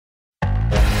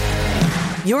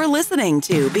You're listening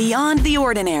to Beyond the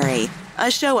Ordinary, a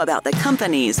show about the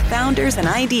companies, founders, and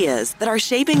ideas that are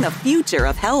shaping the future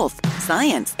of health,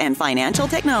 science, and financial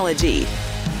technology.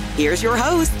 Here's your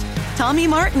host, Tommy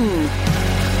Martin.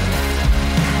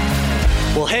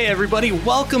 Well, hey, everybody.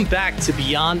 Welcome back to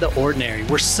Beyond the Ordinary.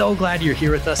 We're so glad you're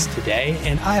here with us today,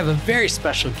 and I have a very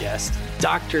special guest,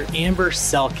 Dr. Amber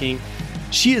Selking.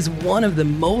 She is one of the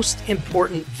most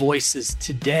important voices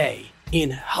today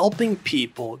in helping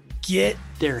people get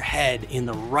their head in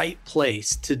the right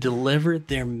place to deliver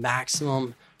their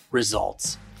maximum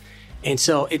results. And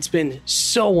so it's been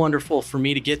so wonderful for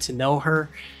me to get to know her.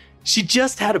 She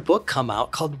just had a book come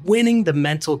out called Winning the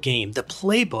Mental Game, the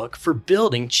playbook for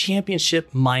building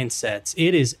championship mindsets.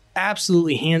 It is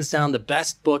absolutely hands down the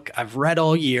best book I've read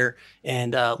all year.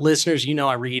 And listeners, you know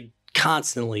I read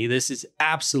constantly. This is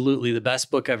absolutely the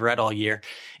best book I've read all year.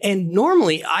 And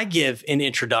normally I give an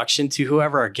introduction to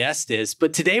whoever our guest is,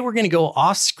 but today we're going to go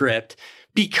off script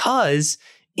because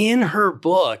in her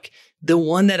book, the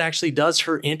one that actually does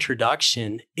her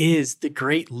introduction is the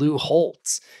great Lou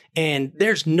Holtz. And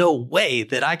there's no way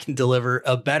that I can deliver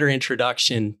a better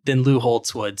introduction than Lou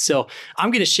Holtz would. So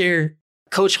I'm going to share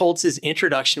Coach Holtz's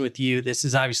introduction with you. This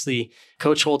is obviously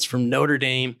Coach Holtz from Notre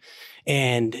Dame.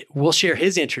 And we'll share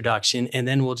his introduction and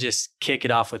then we'll just kick it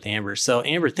off with Amber. So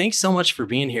Amber, thanks so much for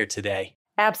being here today.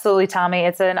 Absolutely, Tommy.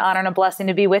 It's an honor and a blessing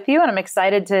to be with you. And I'm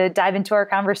excited to dive into our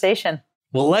conversation.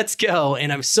 Well, let's go.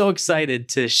 And I'm so excited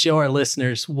to show our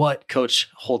listeners what Coach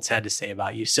Holtz had to say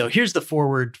about you. So here's the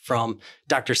foreword from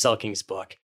Dr. Selking's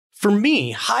book. For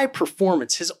me, high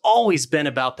performance has always been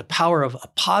about the power of a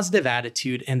positive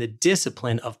attitude and the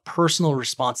discipline of personal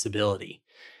responsibility.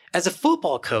 As a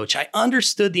football coach, I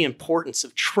understood the importance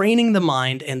of training the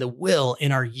mind and the will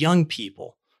in our young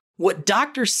people. What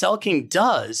Dr. Selking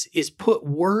does is put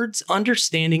words,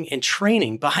 understanding, and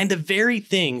training behind the very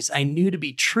things I knew to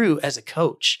be true as a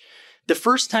coach. The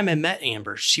first time I met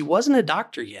Amber, she wasn't a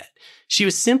doctor yet. She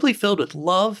was simply filled with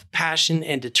love, passion,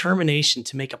 and determination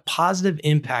to make a positive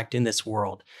impact in this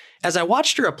world. As I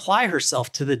watched her apply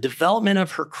herself to the development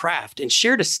of her craft and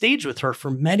shared a stage with her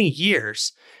for many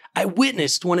years, I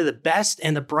witnessed one of the best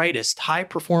and the brightest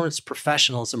high-performance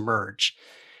professionals emerge.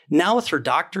 Now with her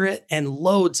doctorate and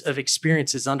loads of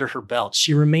experiences under her belt,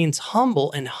 she remains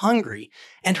humble and hungry,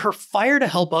 and her fire to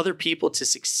help other people to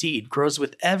succeed grows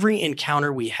with every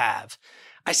encounter we have.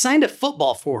 I signed a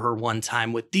football for her one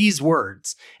time with these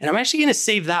words, and I'm actually going to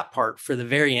save that part for the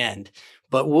very end,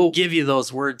 but we'll give you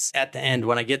those words at the end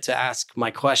when I get to ask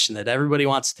my question that everybody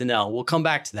wants to know. We'll come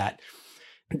back to that.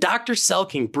 Dr.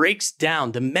 Selking breaks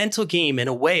down the mental game in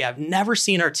a way I've never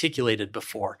seen articulated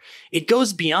before. It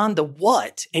goes beyond the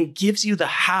what and gives you the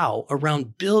how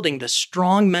around building the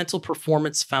strong mental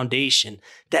performance foundation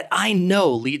that I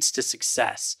know leads to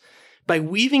success. By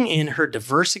weaving in her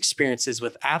diverse experiences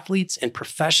with athletes and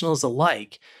professionals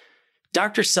alike,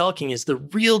 Dr. Selking is the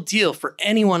real deal for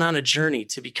anyone on a journey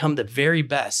to become the very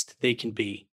best they can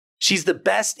be. She's the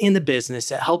best in the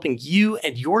business at helping you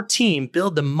and your team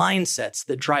build the mindsets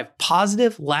that drive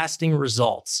positive, lasting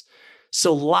results.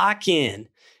 So lock in.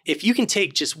 If you can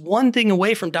take just one thing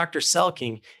away from Dr.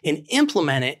 Selking and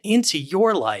implement it into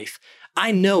your life,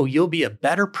 I know you'll be a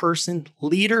better person,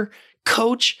 leader,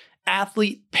 coach,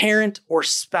 athlete, parent, or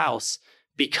spouse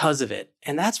because of it.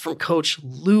 And that's from Coach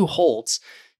Lou Holtz.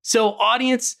 So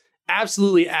audience,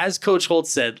 absolutely, as Coach Holtz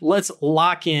said, let's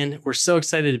lock in. We're so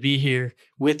excited to be here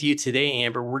with you today,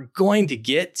 Amber. We're going to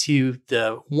get to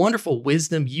the wonderful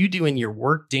wisdom you do in your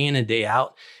work day in and day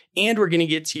out, and we're going to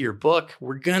get to your book.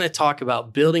 We're going to talk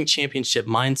about building championship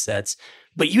mindsets,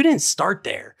 but you didn't start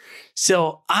there.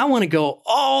 So I want to go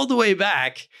all the way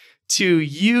back to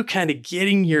you kind of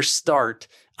getting your start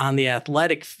on the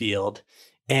athletic field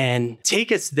and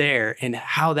take us there and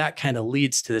how that kind of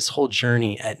leads to this whole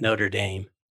journey at Notre Dame.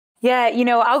 Yeah,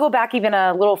 I'll go back even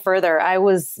a little further. I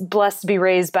was blessed to be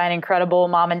raised by an incredible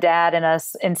mom and dad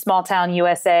in small town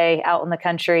USA out in the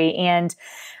country. And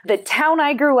the town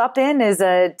I grew up in is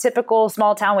a typical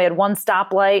small town. We had one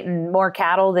stoplight and more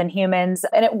cattle than humans.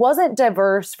 And it wasn't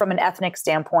diverse from an ethnic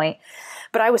standpoint.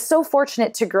 But I was so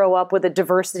fortunate to grow up with a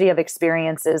diversity of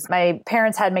experiences. My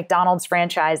parents had McDonald's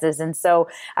franchises. And so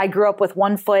I grew up with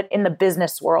one foot in the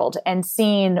business world and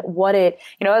seeing what it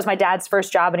was my dad's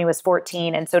first job when he was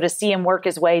 14. And so to see him work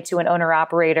his way to an owner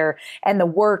operator and the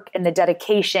work and the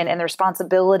dedication and the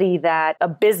responsibility that a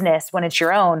business, when it's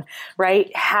your own,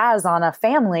 right, has on a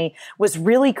family was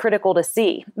really critical to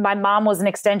see. My mom was an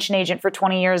extension agent for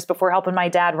 20 years before helping my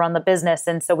dad run the business.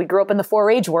 And so we grew up in the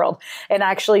 4-H world and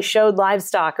actually showed live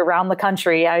livestock around the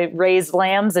country. I raised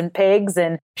lambs and pigs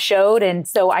and showed. And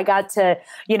so I got to,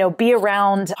 be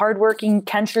around hardworking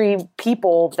country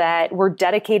people that were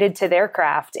dedicated to their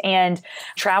craft and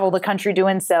travel the country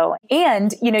doing so.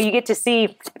 And, you get to see,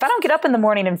 if I don't get up in the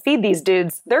morning and feed these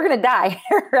dudes, they're going to die,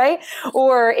 right?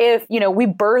 Or if, we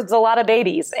birthed a lot of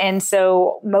babies. And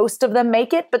so most of them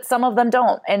make it, but some of them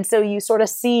don't. And so you sort of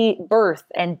see birth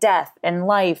and death and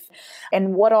life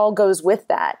and what all goes with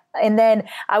that. And then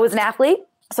I was an athlete.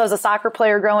 So I was a soccer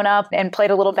player growing up and played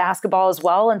a little basketball as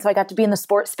well. And so I got to be in the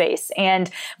sports space,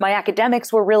 and my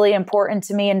academics were really important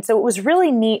to me. And so it was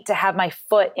really neat to have my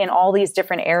foot in all these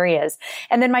different areas.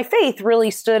 And then my faith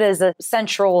really stood as a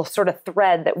central sort of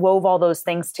thread that wove all those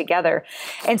things together.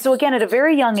 And so again, at a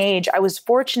very young age, I was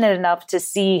fortunate enough to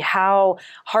see how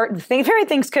the very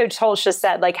things Coach Holtz just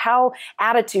said, like how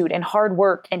attitude and hard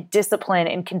work and discipline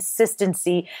and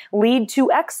consistency lead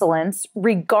to excellence,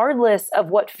 regardless of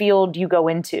what field you go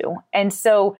into. And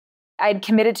so I'd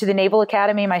committed to the Naval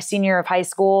Academy my senior year of high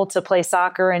school to play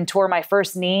soccer and tore my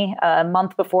first knee a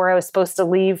month before I was supposed to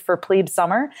leave for plebe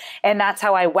summer. And that's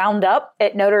how I wound up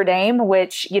at Notre Dame,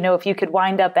 which, if you could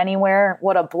wind up anywhere,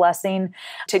 what a blessing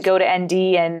to go to ND.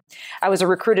 And I was a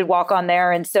recruited walk-on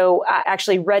there. And so I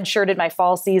actually redshirted my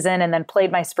fall season and then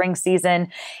played my spring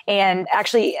season, and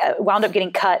actually wound up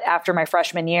getting cut after my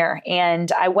freshman year.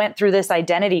 And I went through this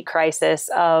identity crisis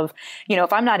of,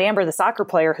 if I'm not Amber, the soccer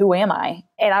player, who am I?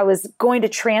 And I was going to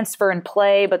transfer and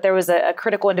play, but there was a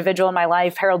critical individual in my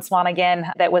life, Harold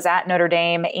Swanigan, that was at Notre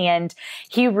Dame. And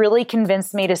he really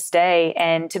convinced me to stay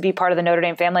and to be part of the Notre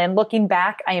Dame family. And looking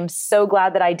back, I am so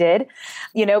glad that I did,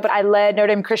 but I led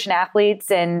Notre Dame Christian Athletes.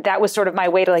 And that was sort of my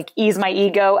way to ease my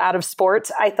ego out of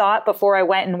sports, I thought, before I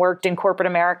went and worked in corporate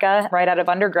America right out of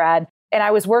undergrad. And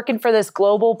I was working for this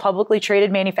global publicly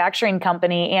traded manufacturing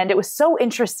company. And it was so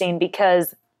interesting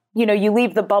because you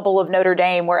leave the bubble of Notre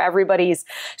Dame where everybody's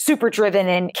super driven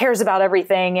and cares about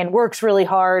everything and works really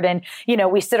hard. And,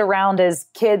 we sit around as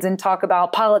kids and talk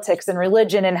about politics and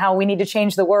religion and how we need to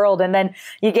change the world. And then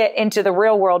you get into the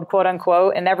real world, quote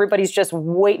unquote, and everybody's just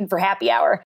waiting for happy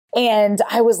hour. And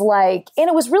I was like, and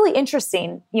it was really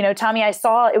interesting. Tommy, I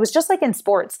saw it was just like in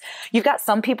sports. You've got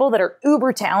some people that are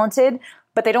uber talented,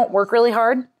 but they don't work really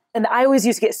hard. And I always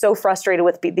used to get so frustrated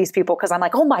with these people because I'm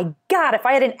like, oh my God, if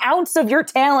I had an ounce of your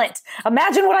talent,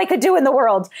 imagine what I could do in the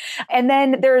world. And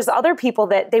then there's other people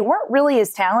that they weren't really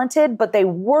as talented, but they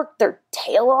worked their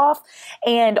tail off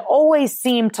and always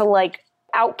seemed to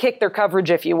outkick their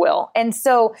coverage, if you will. And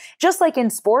so just like in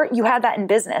sport, you had that in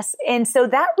business. And so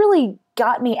that really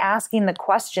got me asking the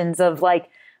questions of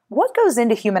what goes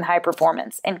into human high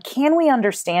performance, and can we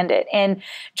understand it? And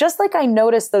just like I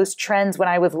noticed those trends when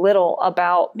I was little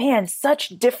about, such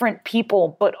different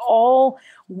people, but all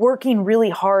working really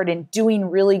hard and doing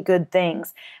really good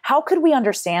things. How could we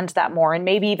understand that more and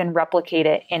maybe even replicate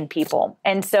it in people?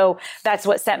 And so that's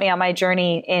what set me on my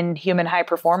journey in human high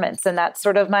performance. And that's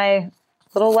sort of my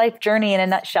little life journey in a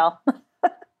nutshell.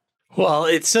 Well,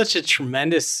 it's such a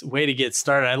tremendous way to get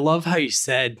started. I love how you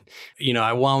said,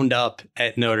 I wound up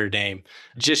at Notre Dame.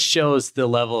 Just shows the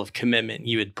level of commitment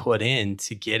you would put in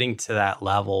to getting to that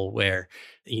level where,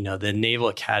 the Naval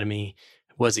Academy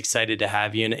was excited to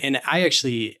have you. And I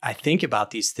think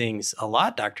about these things a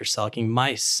lot, Dr. Selking.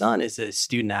 My son is a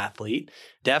student athlete,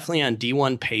 definitely on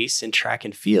D1 pace in track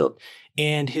and field.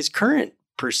 And his current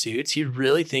pursuits, he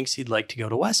really thinks he'd like to go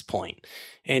to West Point.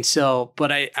 And so,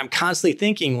 but I'm constantly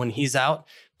thinking when he's out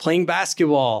playing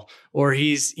basketball or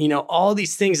he's, all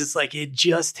these things, it's like it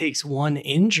just takes one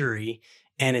injury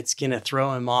and it's going to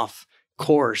throw him off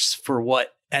course for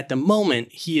what at the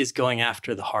moment he is going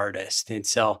after the hardest. And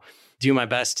so do my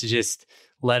best to just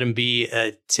let him be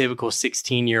a typical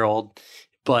 16-year-old.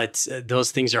 But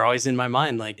those things are always in my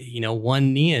mind,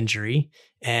 one knee injury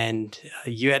and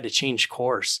you had to change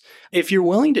course. If you're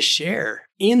willing to share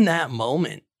in that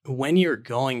moment, when you're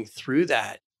going through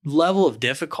that level of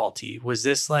difficulty, was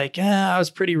this I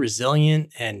was pretty resilient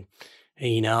and,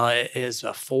 it is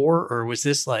a 4, or was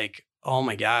this oh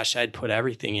my gosh, I'd put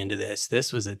everything into this.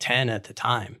 This was a 10 at the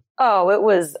time. Oh, it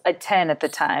was a 10 at the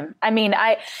time.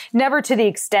 I never to the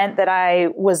extent that I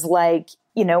was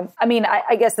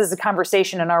I guess there's a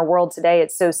conversation in our world today.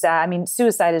 It's so sad.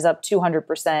 Suicide is up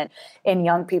 200% in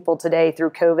young people today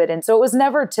through COVID. And so it was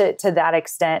never to that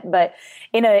extent, but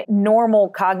in a normal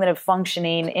cognitive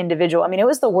functioning individual, it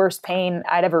was the worst pain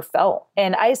I'd ever felt.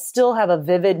 And I still have a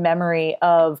vivid memory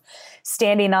of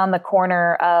standing on the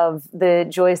corner of the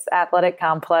Joyce Athletic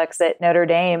Complex at Notre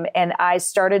Dame. And I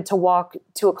started to walk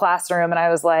to a classroom and I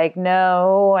was like,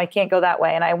 no, I can't go that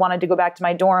way. And I wanted to go back to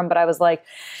my dorm, but I was like,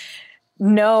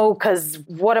 no, because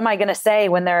what am I going to say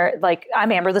when they're like,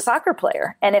 I'm Amber, the soccer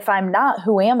player. And if I'm not,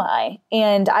 who am I?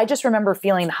 And I just remember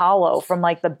feeling hollow from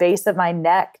like the base of my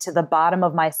neck to the bottom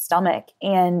of my stomach.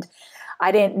 And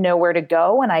I didn't know where to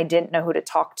go and I didn't know who to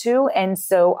talk to. And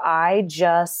so I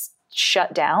just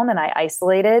shut down and I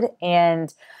isolated,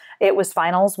 and it was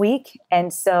finals week.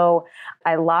 And so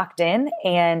I locked in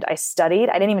and I studied.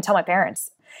 I didn't even tell my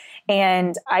parents.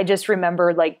 And I just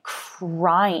remember like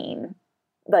crying,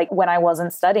 like when I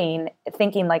wasn't studying,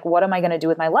 thinking like, what am I going to do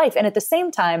with my life? And at the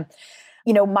same time,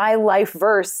 you know, my life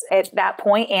verse at that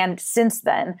point and since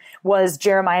then was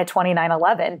Jeremiah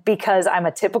 29:11, because I'm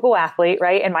a typical athlete,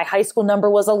 right? And my high school number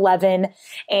was 11,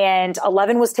 and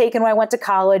 11 was taken when I went to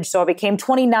college. So I became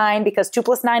 29 because 2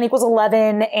 + 9 =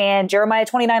 11. And Jeremiah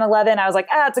 29:11, I was like,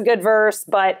 it's a good verse,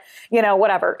 but you know,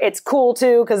 whatever. It's cool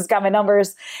too, because it's got my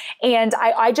numbers. And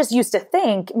I just used to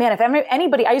think, man, if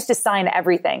anybody, I used to sign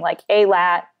everything like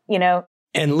ALAT, you know.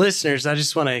 And listeners, I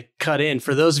just want to cut in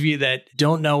for those of you that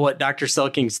don't know what Dr.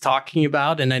 Selking's talking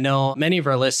about. And I know many of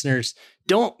our listeners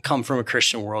don't come from a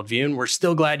Christian worldview, and we're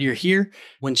still glad you're here.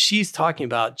 When she's talking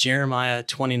about Jeremiah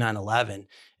 29:11,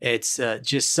 it's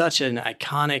just such an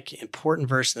iconic, important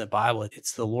verse in the Bible.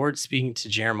 It's the Lord speaking to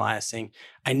Jeremiah saying,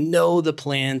 I know the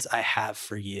plans I have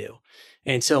for you.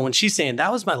 And so when she's saying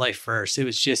that was my life verse, it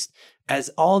was just as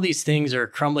all these things are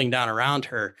crumbling down around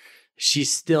her, she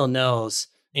still knows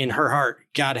in her heart,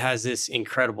 God has this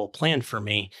incredible plan for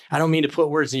me. I don't mean to put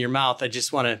words in your mouth. I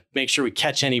just want to make sure we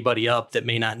catch anybody up that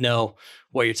may not know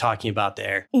what you're talking about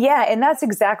there. Yeah. And that's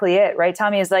exactly it, right,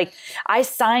 Tommy? Is like, I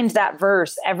signed that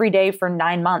verse every day for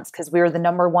 9 months because we were the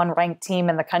 #1 ranked team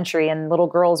in the country, and little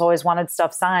girls always wanted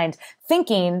stuff signed,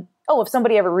 thinking, if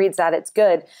somebody ever reads that, it's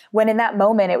good. When in that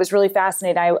moment, it was really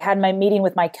fascinating. I had my meeting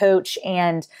with my coach,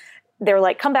 and they were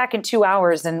like, come back in 2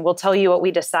 hours and we'll tell you what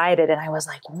we decided. And I was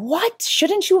like, what?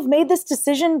 Shouldn't you have made this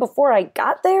decision before I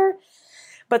got there?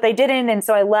 But they didn't. And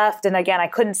so I left. And again, I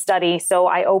couldn't study. So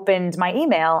I opened my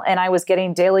email, and I was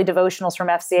getting daily devotionals from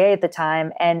FCA at the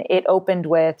time. And it opened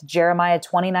with Jeremiah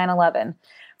 29:11.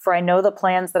 For I know the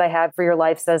plans that I have for your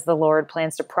life, says the Lord,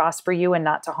 plans to prosper you and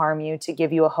not to harm you, to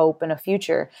give you a hope and a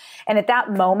future. And at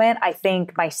that moment, I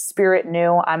think my spirit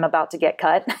knew I'm about to get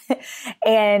cut.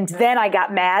 And then I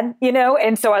got mad, you know?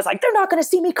 And so I was like, they're not going to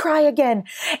see me cry again.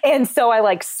 And so I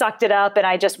like sucked it up, and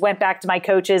I just went back to my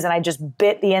coaches, and I just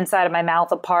bit the inside of my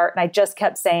mouth apart. And I just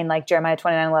kept saying like Jeremiah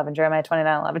 29:11, Jeremiah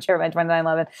 29:11, Jeremiah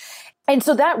 29:11. And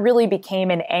so that really became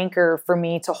an anchor for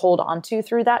me to hold on to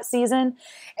through that season.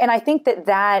 And I think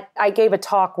that I gave a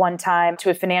talk one time to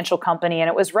a financial company, and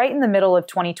it was right in the middle of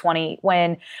 2020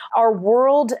 when our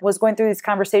world was going through these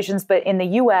conversations. But in the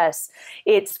US,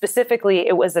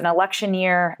 it was an election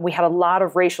year. We had a lot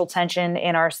of racial tension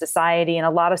in our society and a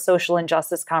lot of social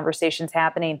injustice conversations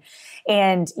happening.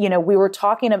 And, you know, we were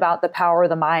talking about the power of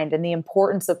the mind and the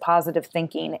importance of positive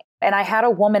thinking. And I had a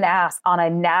woman ask on a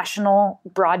national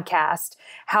broadcast,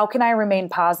 how can I remain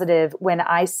positive when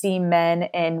I see men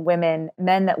and women,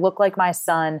 men that look like my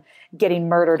son, getting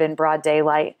murdered in broad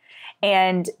daylight?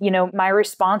 And, you know, my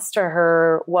response to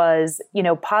her was, you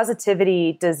know,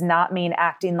 positivity does not mean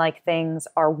acting like things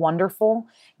are wonderful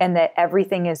and that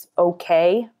everything is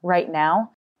okay right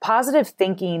now. Positive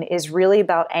thinking is really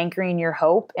about anchoring your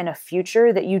hope in a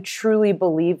future that you truly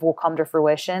believe will come to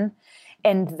fruition.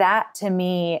 And that, to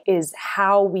me, is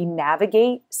how we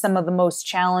navigate some of the most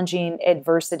challenging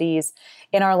adversities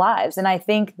in our lives. And I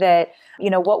think that, you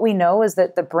know, what we know is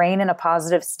that the brain in a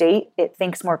positive state, it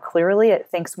thinks more clearly, it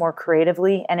thinks more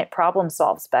creatively, and it problem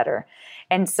solves better.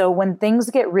 And so when things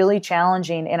get really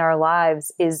challenging in our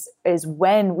lives is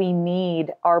when we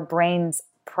need our brains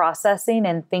processing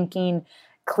and thinking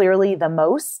clearly the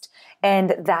most.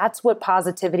 And that's what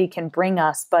positivity can bring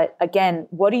us. But again,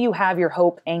 what do you have your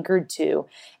hope anchored to?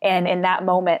 And in that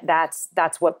moment, that's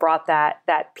what brought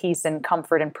that peace and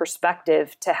comfort and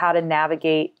perspective to how to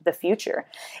navigate the future.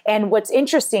 And what's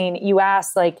interesting, you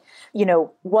asked, like, you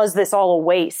know, was this all a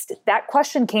waste? That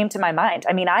question came to my mind.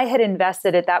 I mean, I had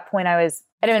invested at that point,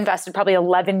 I'd have invested probably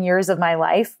 11 years of my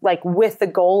life, like with the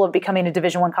goal of becoming a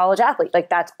Division I college athlete. Like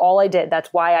that's all I did.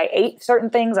 That's why I ate certain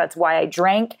things. That's why I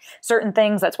drank certain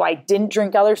things. That's why I didn't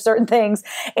drink other certain things.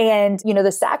 And, you know,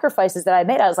 the sacrifices that I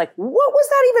made, I was like, what was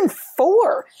that even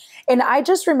for? And I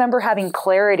just remember having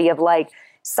clarity of like,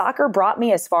 soccer brought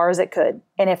me as far as it could.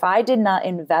 And if I did not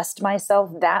invest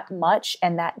myself that much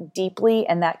and that deeply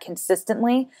and that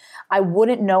consistently, I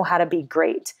wouldn't know how to be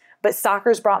great. But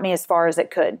soccer's brought me as far as it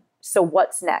could. so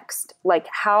what's next? Like,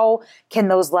 how can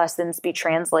those lessons be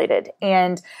translated?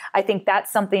 And I think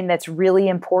that's something that's really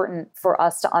important for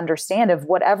us to understand. Of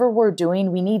whatever we're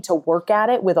doing, we need to work at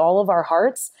it with all of our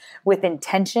hearts, with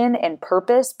intention and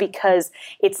purpose, because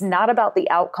it's not about the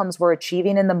outcomes we're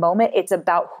achieving in the moment. It's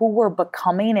about who we're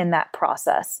becoming in that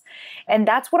process. And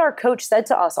that's what our coach said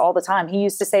to us all the time. He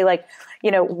used to say, like,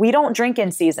 we don't drink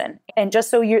in season. And just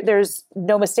so there's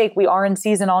no mistake, we are in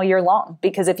season all year long.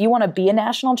 Because if you want to be a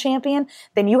national champion,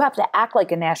 then you have to act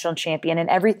like a national champion in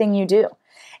everything you do.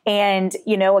 And,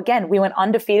 again, we went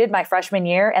undefeated my freshman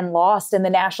year and lost in the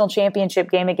national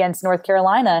championship game against North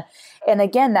Carolina. And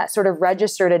again, that sort of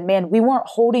registered, and man, we weren't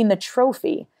holding the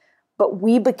trophy, but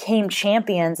we became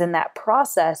champions in that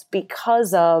process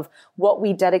because of what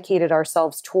we dedicated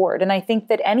ourselves toward. And I think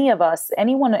that any of us,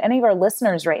 any of our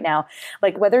listeners right now,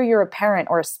 like whether you're a parent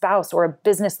or a spouse or a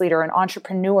business leader, an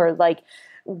entrepreneur, like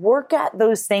work at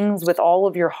those things with all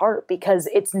of your heart, because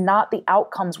it's not the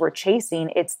outcomes we're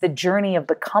chasing. It's the journey of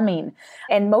becoming.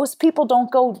 And most people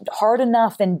don't go hard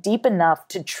enough and deep enough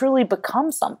to truly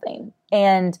become something.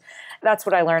 And that's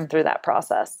what I learned through that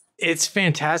process. It's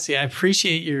fantastic. I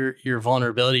appreciate your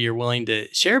vulnerability. You're willing to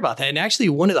share about that. And actually,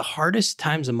 one of the hardest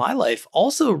times in my life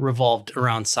also revolved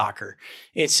around soccer.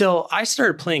 And so I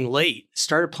started playing late,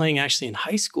 started playing actually in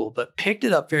high school, but picked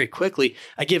it up very quickly.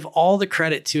 I give all the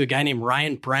credit to a guy named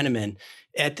Ryan Brenneman.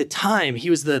 At the time,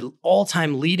 he was the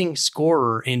all-time leading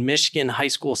scorer in Michigan high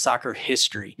school soccer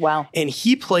history. Wow. And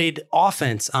he played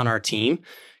offense on our team.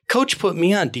 Coach put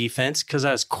me on defense because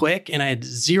I was quick and I had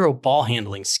zero ball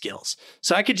handling skills.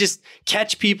 So I could just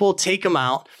catch people, take them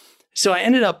out. So I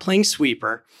ended up playing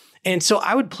sweeper. And so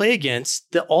I would play against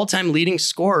the all-time leading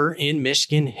scorer in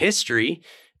Michigan history,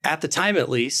 at the time at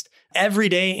least, every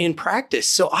day in practice.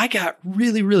 So I got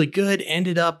really, really good,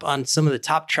 ended up on some of the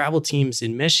top travel teams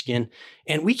in Michigan.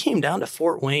 And we came down to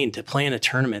Fort Wayne to play in a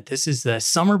tournament. This is the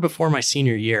summer before my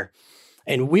senior year.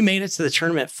 And we made it to the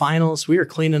tournament finals. We were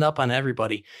cleaning up on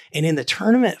everybody. And in the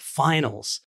tournament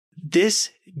finals, this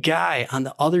guy on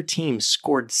the other team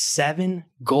scored 7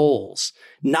 goals,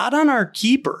 not on our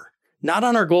keeper, not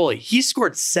on our goalie. He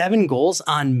scored 7 goals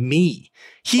on me.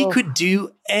 He could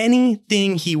do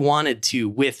anything he wanted to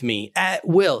with me at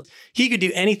will. He could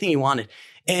do anything he wanted.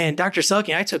 And Dr.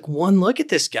 Selking, I took one look at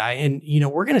this guy, and,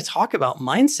 we're going to talk about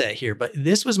mindset here, but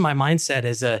this was my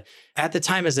mindset at the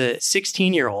time as a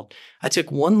 16-year-old. I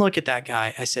took one look at that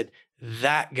guy. I said,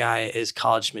 that guy is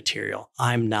college material.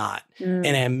 I'm not. And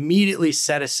I immediately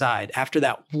set aside, after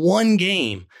that one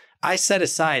game, I set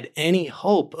aside any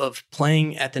hope of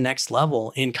playing at the next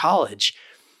level in college.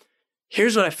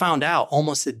 Here's what I found out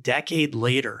almost a decade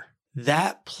later.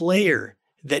 That player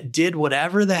that did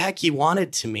whatever the heck he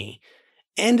wanted to me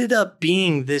ended up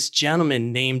being this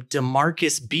gentleman named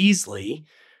DeMarcus Beasley,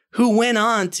 who went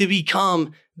on to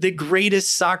become the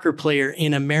greatest soccer player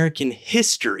in American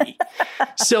history.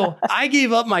 So I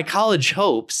gave up my college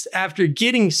hopes after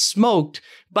getting smoked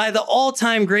by the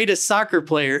all-time greatest soccer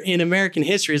player in American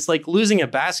history. It's like losing a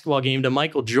basketball game to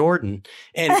Michael Jordan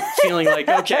and feeling like,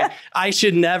 okay, I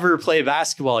should never play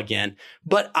basketball again.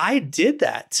 But I did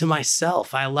that to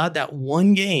myself. I allowed that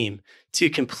one game to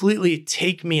completely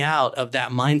take me out of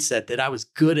that mindset that I was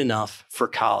good enough for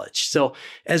college. So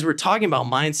as we're talking about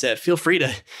mindset, feel free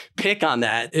to pick on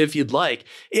that if you'd like.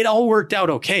 It all worked out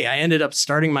okay. I ended up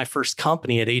starting my first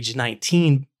company at age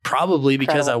 19, probably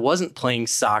because I wasn't playing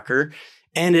soccer.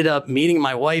 Ended up meeting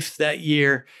my wife that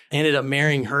year, ended up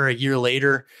marrying her a year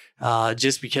later,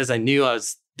 just because I knew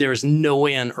there was no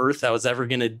way on earth I was ever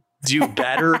going to do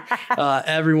better.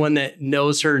 Everyone that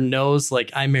knows her knows,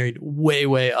 like, I married way,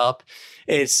 way up.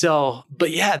 And so,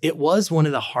 but yeah, it was one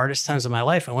of the hardest times of my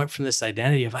life. I went from this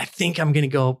identity of, I think I'm going to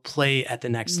go play at the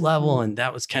next level. And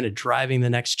that was kind of driving the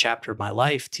next chapter of my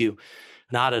life, to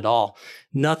not at all.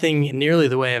 Nothing nearly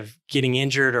the way of getting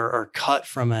injured or cut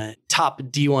from a top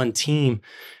D1 team,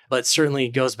 but certainly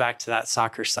goes back to that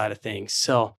soccer side of things.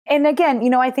 So, and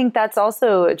again, I think that's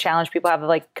also a challenge people have,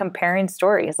 like comparing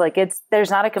stories. Like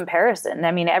there's not a comparison.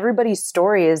 I mean, everybody's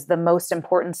story is the most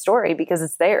important story because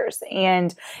it's theirs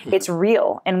and it's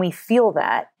real, and we feel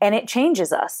that, and it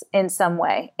changes us in some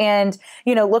way. And,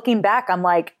 looking back, I'm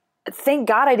like, thank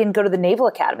God I didn't go to the Naval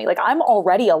Academy. Like, I'm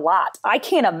already a lot. I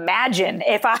can't imagine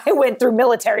if I went through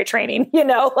military training,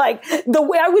 like the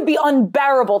way I would be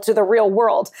unbearable to the real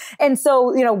world. And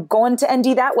so, going to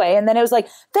ND that way. And then it was like,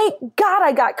 thank God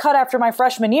I got cut after my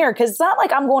freshman year, because it's not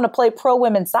like I'm going to play pro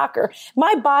women's soccer.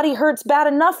 My body hurts bad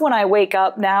enough when I wake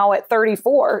up now at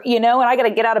 34, and I got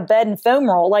to get out of bed and foam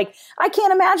roll. Like, I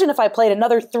can't imagine if I played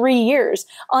another 3 years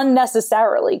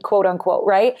unnecessarily, quote unquote,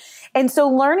 right? And so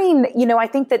learning, I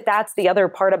think that that's the other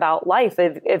part about life.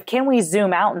 If can we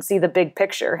zoom out and see the big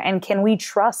picture, and can we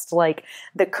trust like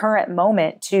the current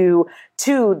moment to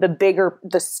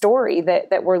the story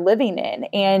that we're living in,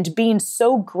 and being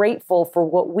so grateful for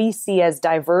what we see as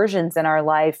diversions in our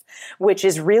life, which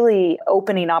is really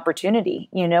opening opportunity,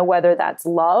 whether that's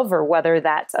love or whether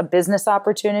that's a business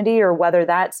opportunity or whether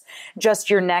that's just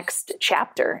your next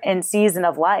chapter and season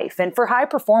of life. And for high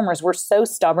performers, we're so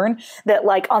stubborn that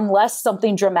like, unless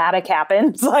something dramatic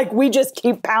happens, like we just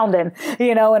keep pounding,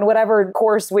 in whatever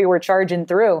course we were charging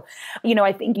through.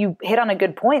 I think you hit on a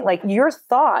good point, like your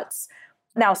thoughts.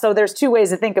 Now, so there's two ways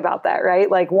to think about that,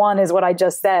 right? Like one is what I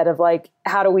just said of like,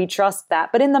 how do we trust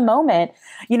that? But in the moment,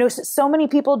 so many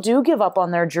people do give up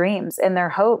on their dreams and their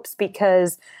hopes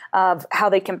because of how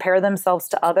they compare themselves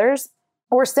to others,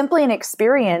 or simply an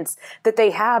experience that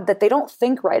they have that they don't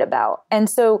think right about. And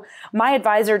so my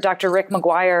advisor, Dr. Rick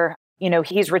McGuire,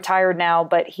 he's retired now,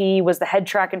 but he was the head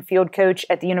track and field coach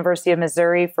at the University of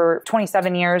Missouri for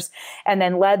 27 years and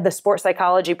then led the sports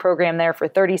psychology program there for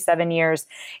 37 years.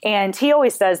 And he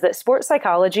always says that sports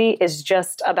psychology is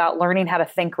just about learning how to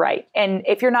think right. And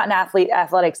if you're not an athlete,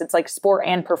 athletics, it's like sport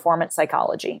and performance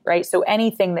psychology, right? So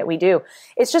anything that we do,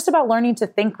 it's just about learning to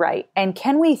think right. And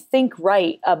can we think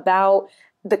right about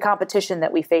the competition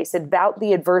that we face, about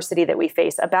the adversity that we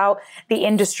face, about the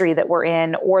industry that we're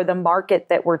in or the market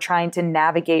that we're trying to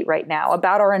navigate right now,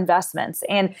 about our investments?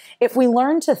 And if we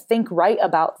learn to think right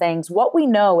about things, what we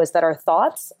know is that our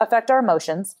thoughts affect our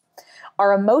emotions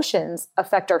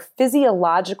affect our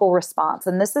physiological response.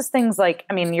 And this is things like,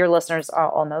 your listeners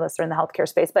all know this, they're in the healthcare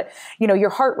space, but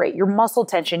your heart rate, your muscle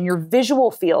tension, your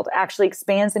visual field actually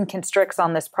expands and constricts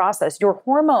on this process. Your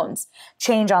hormones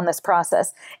change on this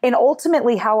process. And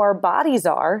ultimately how our bodies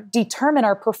are determine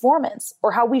our performance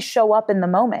or how we show up in the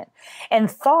moment. And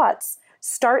thoughts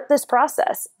start this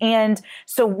process. And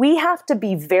so we have to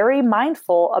be very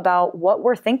mindful about what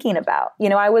we're thinking about.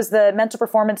 I was the mental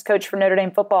performance coach for Notre Dame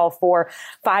football for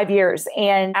 5 years.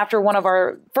 And after one of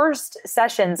our first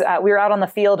sessions, we were out on the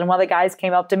field and one of the guys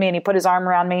came up to me and he put his arm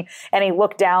around me and he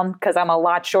looked down because I'm a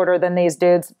lot shorter than these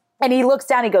dudes. And he looks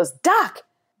down, he goes, "Doc,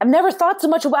 I've never thought so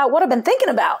much about what I've been thinking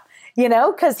about,"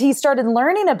 because he started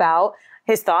learning about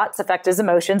his thoughts affect his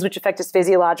emotions, which affect his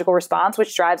physiological response,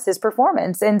 which drives his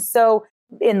performance. And so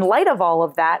in light of all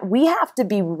of that, we have to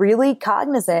be really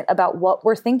cognizant about what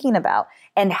we're thinking about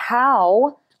and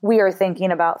how we are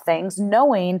thinking about things,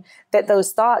 knowing that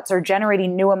those thoughts are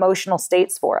generating new emotional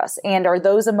states for us. And are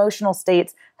those emotional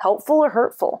states helpful or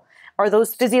hurtful? Are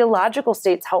those physiological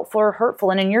states helpful or hurtful?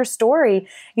 And in your story,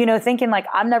 thinking like,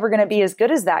 I'm never going to be as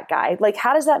good as that guy. Like,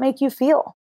 how does that make you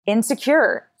feel?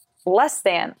 Insecure, less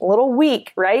than, a little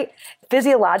weak, right?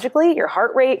 Physiologically, your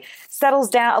heart rate settles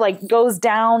down, like goes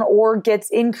down or gets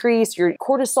increased. Your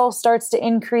cortisol starts to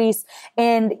increase.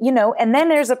 And, and then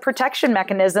there's a protection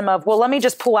mechanism of, well, let me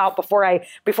just pull out before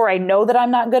I know that I'm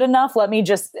not good enough. Let me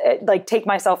just take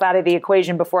myself out of the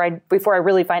equation before I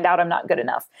really find out I'm not good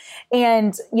enough.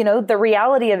 And, the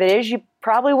reality of it is you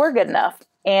probably were good enough.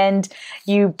 And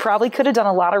you probably could have done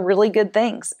a lot of really good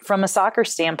things from a soccer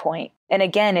standpoint. And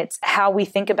again, it's how we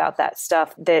think about that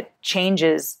stuff that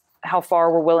changes how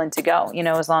far we're willing to go,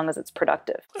 as long as it's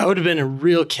productive. I would have been a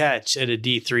real catch at a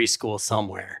D3 school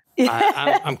somewhere.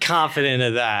 I'm confident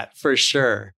of that for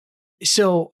sure.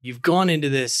 So you've gone into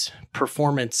this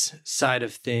performance side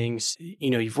of things.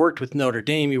 You've worked with Notre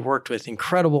Dame. You've worked with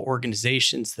incredible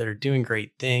organizations that are doing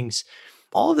great things.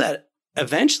 All of that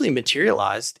eventually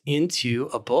materialized into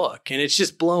a book, and it's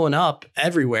just blowing up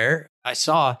everywhere. I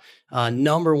saw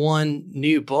 #1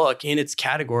 new book in its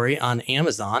category on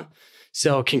Amazon.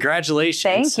 So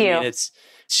congratulations. Thank you. It's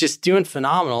just doing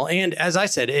phenomenal. And as I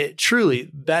said, it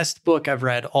truly best book I've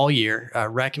read all year.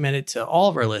 Recommend it to all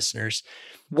of our listeners.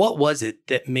 What was it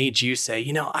that made you say,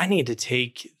 I need to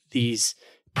take these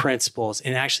principles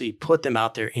and actually put them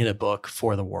out there in a book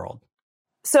for the world?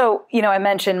 So, I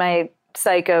mentioned my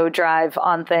psycho drive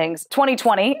on things.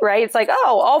 2020, right? It's like,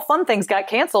 oh, all fun things got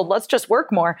canceled. Let's just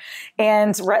work more.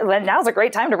 And now's a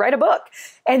great time to write a book.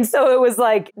 And so it was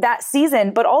like that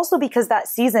season, but also because that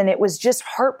season, it was just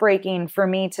heartbreaking for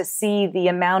me to see the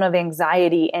amount of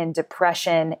anxiety and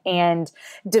depression and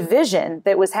division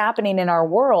that was happening in our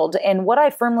world. And what I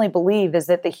firmly believe is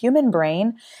that the human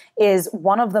brain is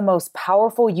one of the most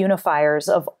powerful unifiers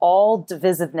of all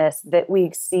divisiveness that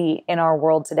we see in our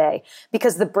world today,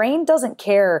 because the brain doesn't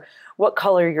care what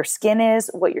color your skin is,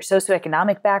 what your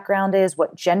socioeconomic background is,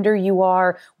 what gender you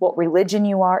are, what religion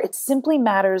you are. It simply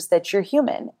matters that you're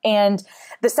human. And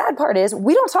the sad part is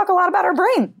we don't talk a lot about our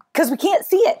brain because we can't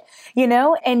see it,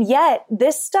 and yet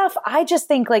this stuff, I just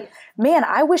think like, man,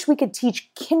 I wish we could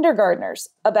teach kindergartners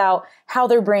about how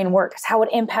their brain works, how it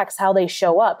impacts how they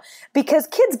show up, because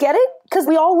kids get it because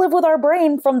we all live with our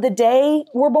brain from the day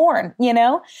we're born,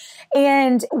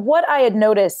 and what I had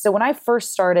noticed, so when I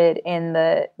first started in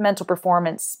the mental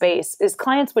performance space, is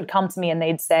clients would come to me and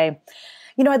they'd say,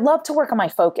 I'd love to work on my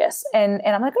focus. And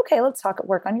I'm like, okay, let's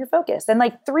work on your focus. And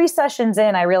like 3 sessions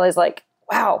in, I realized like,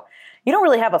 wow, you don't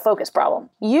really have a focus problem.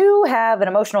 You have an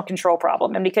emotional control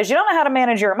problem. And because you don't know how to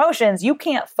manage your emotions, you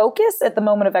can't focus at the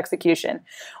moment of execution.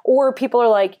 Or people are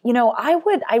like,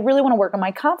 I really want to work on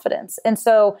my confidence. And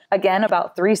so again,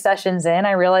 about 3 sessions in,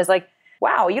 I realized like,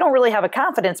 wow, you don't really have a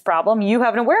confidence problem. You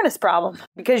have an awareness problem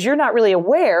because you're not really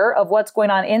aware of what's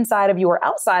going on inside of you or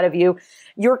outside of you.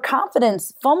 Your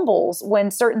confidence fumbles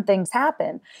when certain things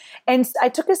happen. And I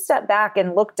took a step back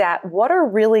and looked at what are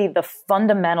really the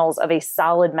fundamentals of a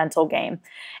solid mental game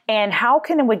and how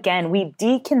can, again, we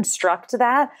deconstruct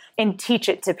that and teach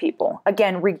it to people.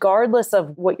 Again, regardless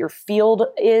of what your field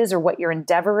is or what your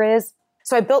endeavor is.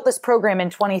 So I built this program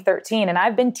in 2013, and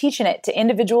I've been teaching it to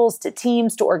individuals, to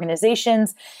teams, to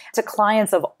organizations, to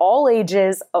clients of all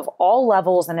ages, of all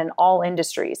levels, and in all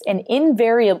industries. And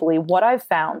invariably, what I've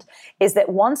found is that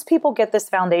once people get this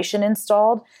foundation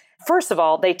installed, first of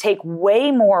all, they take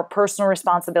way more personal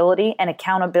responsibility and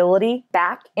accountability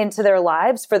back into their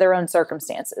lives for their own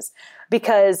circumstances.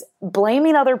 Because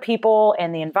blaming other people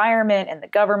and the environment and the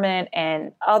government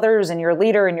and others and your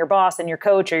leader and your boss and your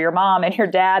coach or your mom and your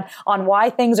dad on why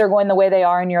things are going the way they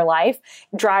are in your life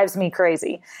drives me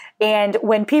crazy. And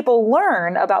when people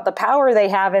learn about the power they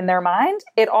have in their mind,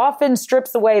 it often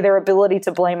strips away their ability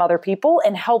to blame other people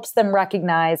and helps them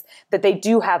recognize that they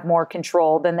do have more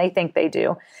control than they think they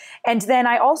do. And then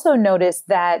I also noticed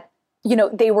that,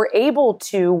 they were able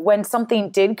to, when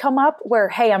something did come up where,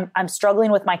 hey, I'm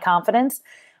struggling with my confidence,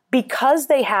 because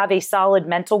they have a solid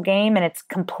mental game and it's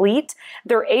complete,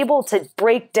 they're able to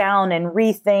break down and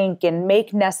rethink and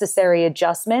make necessary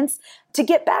adjustments to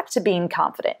get back to being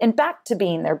confident and back to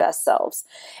being their best selves.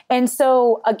 And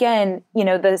so again,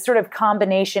 the sort of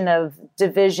combination of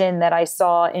division that I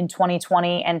saw in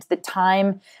 2020 and the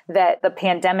time that the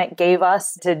pandemic gave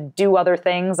us to do other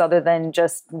things other than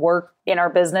just work in our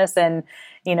business and,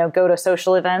 go to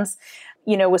social events,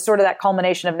 was sort of that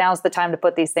culmination of now's the time to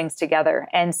put these things together.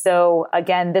 And so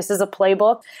again, this is a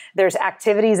playbook. There's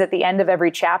activities at the end of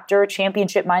every chapter,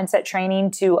 championship mindset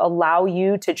training to allow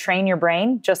you to train your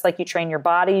brain, just like you train your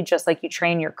body, just like you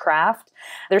train your craft.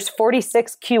 There's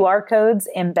 46 QR codes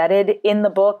embedded in the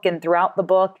book and throughout the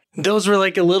book. Those were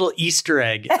like a little Easter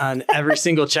egg on every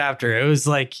single chapter. It was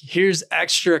like, here's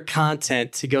extra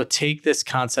content to go take this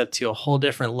concept to a whole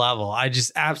different level. I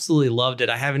just absolutely loved it.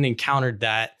 I haven't encountered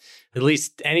that at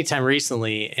least anytime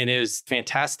recently. And it was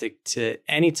fantastic to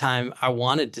anytime I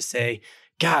wanted to say,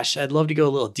 gosh, I'd love to go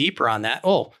a little deeper on that.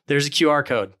 Oh, there's a QR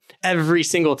code every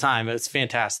single time. It's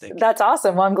fantastic. That's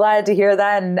awesome. Well, I'm glad to hear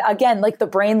that. And again, like the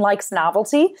brain likes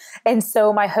novelty. And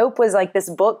so my hope was like this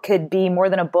book could be more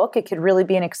than a book. It could really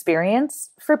be an experience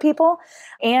for people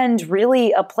and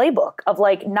really a playbook of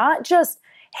like, not just,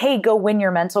 hey, go win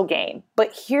your mental game,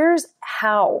 but here's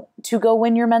how to go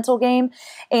win your mental game.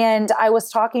 And I was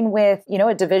talking with,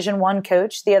 a Division I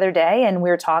coach the other day, and we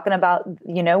were talking about,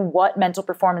 what mental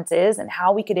performance is and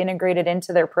how we could integrate it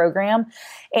into their program.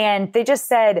 And they just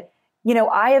said,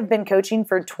 I have been coaching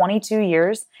for 22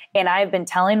 years and I've been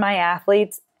telling my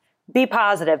athletes, be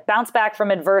positive, bounce back from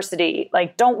adversity,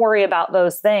 like don't worry about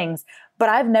those things, but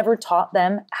I've never taught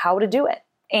them how to do it.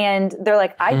 And they're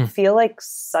like, I feel like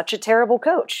such a terrible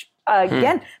coach.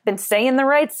 Again, been saying the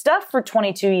right stuff for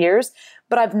 22 years,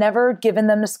 but I've never given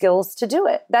them the skills to do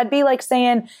it. That'd be like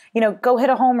saying, go hit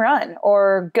a home run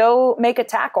or go make a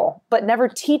tackle, but never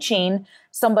teaching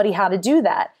somebody how to do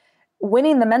that.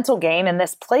 Winning the mental game in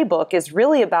this playbook is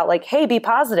really about like, hey, be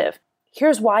positive.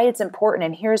 Here's why it's important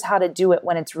and here's how to do it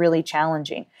when it's really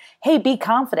challenging. Hey, be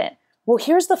confident. Well,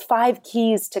 here's the 5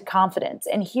 keys to confidence.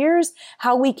 And here's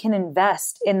how we can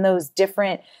invest in those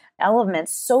different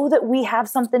elements so that we have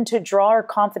something to draw our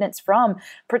confidence from,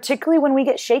 particularly when we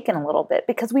get shaken a little bit,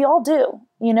 because we all do.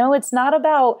 It's not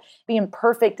about being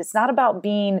perfect. It's not about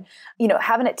being,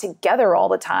 having it together all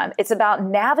the time. It's about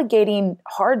navigating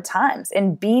hard times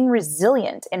and being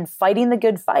resilient and fighting the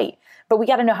good fight. But we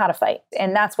got to know how to fight.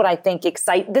 And that's what I think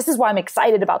this is why I'm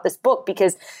excited about this book,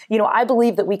 because, I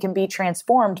believe that we can be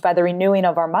transformed by the renewing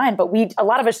of our mind, but a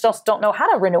lot of us just don't know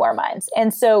how to renew our minds.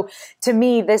 And so to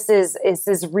me, this is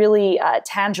really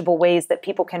tangible ways that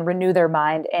people can renew their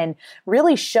mind and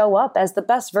really show up as the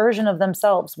best version of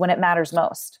themselves when it matters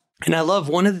most. And I love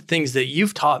one of the things that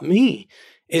you've taught me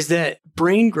is that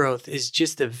brain growth is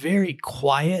just a very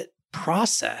quiet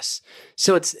process.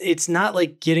 So it's not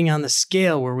like getting on the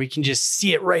scale where we can just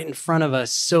see it right in front of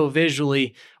us so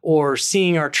visually, or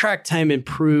seeing our track time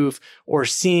improve, or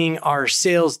seeing our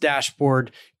sales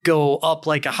dashboard go up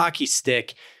like a hockey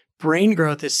stick. Brain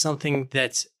growth is something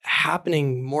that's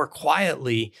happening more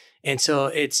quietly. And so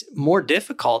it's more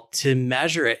difficult to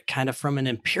measure it kind of from an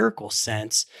empirical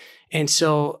sense. And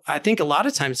so I think a lot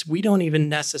of times we don't even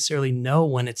necessarily know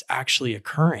when it's actually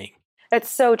occurring. That's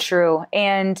so true.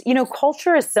 And,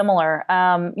 culture is similar.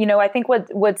 I think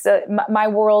my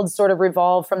world sort of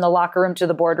revolved from the locker room to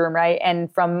the boardroom, right? And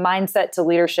from mindset to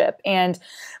leadership. And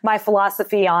my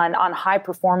philosophy on high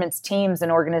performance teams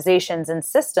and organizations and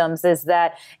systems is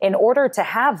that in order to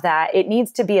have that, it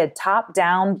needs to be a top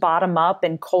down, bottom up,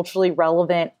 and culturally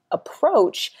relevant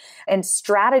approach and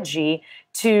strategy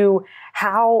to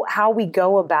how we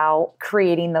go about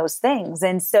creating those things.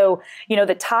 And so,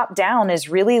 the top down is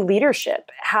really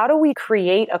leadership. How do we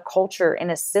create a culture in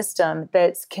a system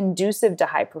that's conducive to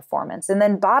high performance? And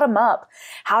then bottom up,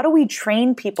 how do we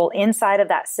train people inside of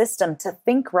that system to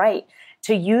think right,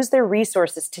 to use their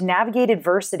resources, to navigate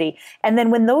adversity? And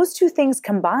then when those two things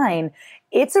combine,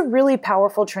 it's a really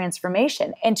powerful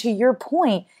transformation. And to your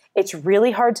point, it's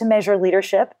really hard to measure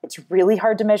leadership. It's really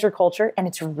hard to measure culture, and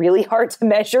it's really hard to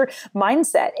measure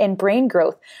mindset and brain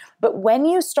growth. But when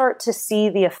you start to see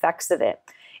the effects of it,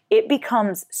 it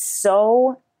becomes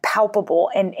so palpable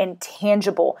and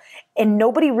tangible, and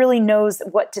nobody really knows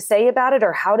what to say about it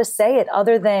or how to say it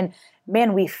other than,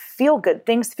 man, we feel good.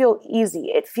 Things feel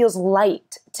easy. It feels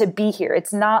light to be here.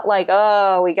 It's not like,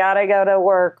 oh, we got to go to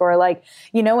work, or like,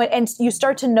 and you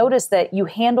start to notice that you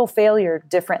handle failure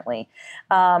differently.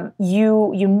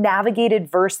 You navigate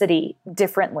adversity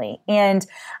differently. And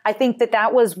I think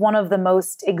that was one of the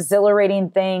most exhilarating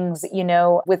things,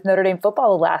 with Notre Dame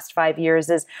football the last 5 years,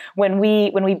 is when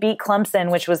we beat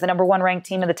Clemson, which was the number one ranked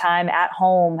team at the time, at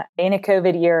home in a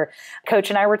COVID year. Coach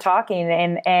and I were talking,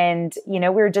 and we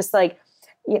were just like,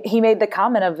 he made the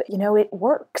comment of, it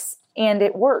works. And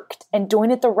it worked, and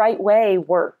doing it the right way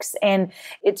works. And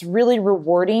it's really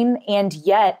rewarding, and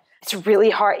yet it's really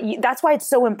hard. That's why it's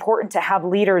so important to have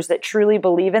leaders that truly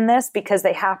believe in this, because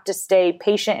they have to stay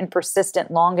patient and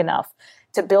persistent long enough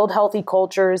to build healthy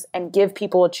cultures and give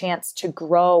people a chance to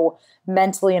grow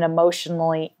mentally and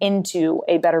emotionally into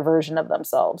a better version of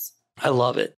themselves. I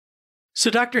love it. So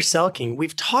Dr. Selking,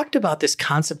 we've talked about this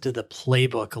concept of the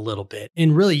playbook a little bit,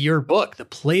 and really your book, The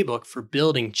Playbook for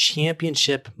Building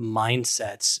Championship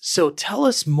Mindsets. So tell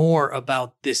us more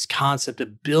about this concept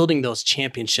of building those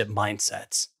championship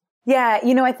mindsets. Yeah,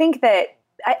 I think that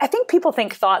I think people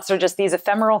think thoughts are just these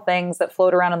ephemeral things that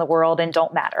float around in the world and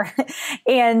don't matter.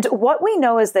 And what we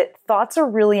know is that thoughts are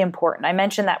really important. I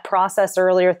mentioned that process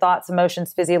earlier: thoughts,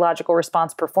 emotions, physiological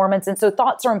response, performance. And so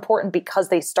thoughts are important because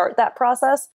they start that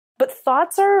process. But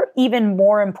thoughts are even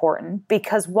more important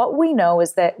because what we know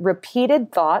is that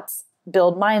repeated thoughts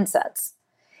build mindsets.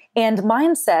 And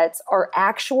mindsets are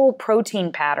actual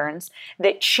protein patterns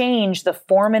that change the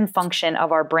form and function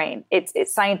of our brain. It's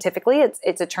scientifically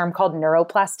a term called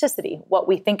neuroplasticity. What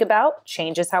we think about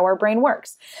changes how our brain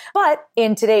works. But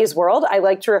in today's world, I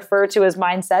like to refer to as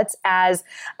mindsets as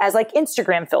like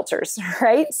Instagram filters,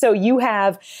 right? So you've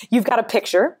got a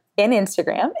picture in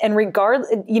Instagram, and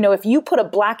if you put a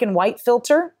black and white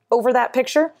filter over that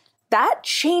picture, that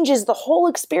changes the whole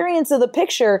experience of the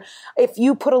picture if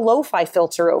you put a lo-fi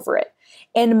filter over it.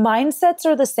 And mindsets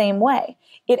are the same way.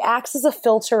 It acts as a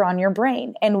filter on your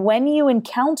brain. And when you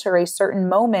encounter a certain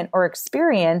moment or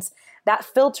experience, that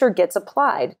filter gets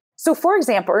applied. So for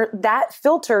example, that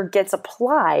filter gets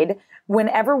applied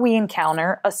whenever we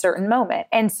encounter a certain moment.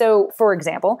 And so, for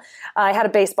example, I had a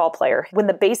baseball player. When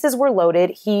the bases were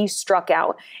loaded, he struck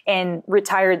out and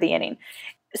retired the inning.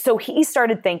 So he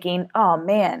started thinking, oh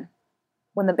man,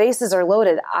 when the bases are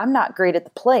loaded, I'm not great at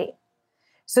the plate.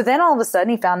 So then all of a sudden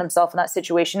he found himself in that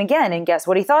situation again. And guess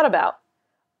what he thought about?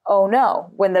 Oh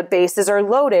no, when the bases are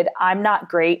loaded, I'm not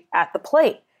great at the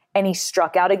plate. And he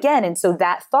struck out again. And so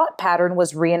that thought pattern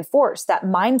was reinforced. That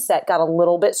mindset got a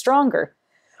little bit stronger.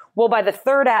 Well, by the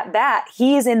third at bat,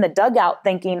 he's in the dugout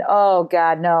thinking, oh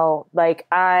God, no, like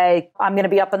I'm going to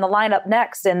be up in the lineup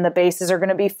next and the bases are going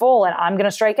to be full and I'm going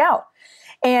to strike out.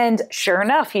 And sure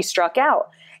enough, he struck out.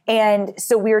 And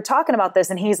so we were talking about this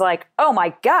and he's like, oh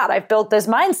my God, I've built this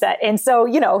mindset. And so,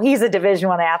 he's a Division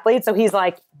I athlete. So he's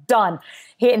like, done.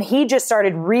 He just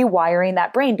started rewiring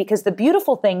that brain, because the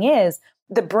beautiful thing is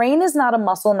the brain is not a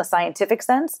muscle in the scientific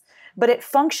sense, but it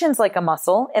functions like a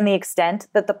muscle in the extent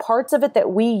that the parts of it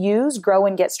that we use grow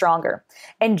and get stronger.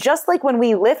 And just like when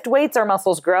we lift weights, our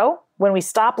muscles grow. When we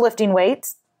stop lifting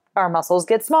weights, our muscles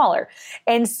get smaller.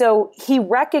 And so he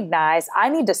recognized, I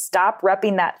need to stop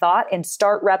repping that thought and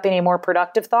start repping a more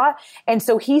productive thought. And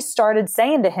so he started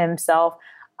saying to himself,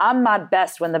 I'm my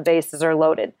best when the bases are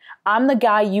loaded. I'm the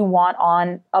guy you want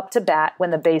on up to bat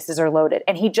when the bases are loaded.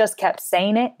 And he just kept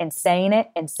saying it and saying it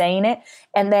and saying it.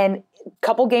 And then a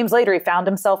couple games later, he found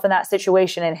himself in that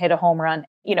situation and hit a home run.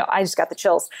 I just got the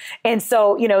chills. And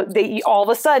so, all of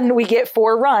a sudden we get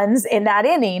 4 runs in that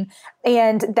inning.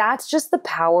 And that's just the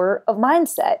power of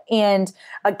mindset. And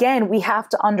again, we have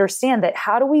to understand that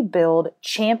how do we build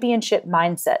championship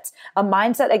mindsets? A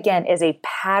mindset, again, is a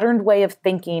patterned way of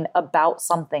thinking about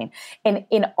something. And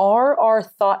in our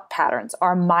thought patterns,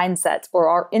 our mindsets, or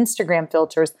our Instagram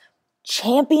filters,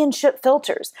 championship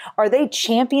filters, are they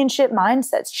championship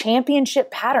mindsets, championship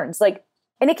patterns?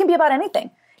 And it can be about anything.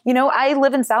 I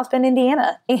live in South Bend,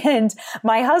 Indiana, and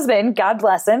my husband, God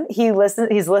bless him, he's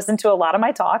listened to a lot of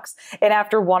my talks. And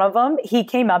after one of them, he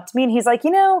came up to me and he's like,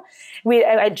 we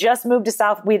had just moved to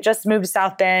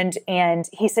South Bend. And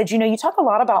he said, you talk a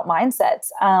lot about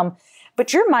mindsets,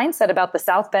 but your mindset about the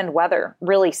South Bend weather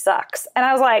really sucks. And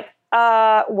I was like,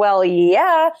 well,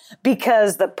 yeah,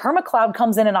 because the permacloud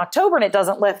comes in October and it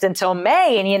doesn't lift until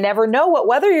May, and you never know what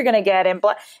weather you're going to get.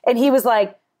 And he was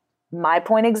like, my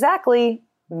point exactly.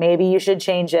 Maybe you should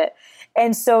change it.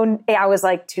 And so I was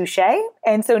like, touche.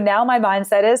 And so now my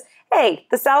mindset is, hey,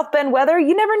 the South Bend weather,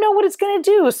 you never know what it's going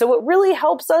to do. So it really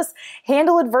helps us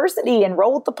handle adversity and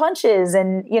roll with the punches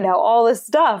and, all this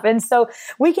stuff. And so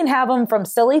we can have them from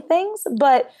silly things,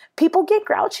 but people get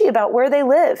grouchy about where they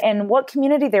live and what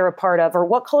community they're a part of, or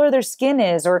what color their skin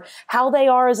is, or how they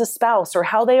are as a spouse, or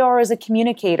how they are as a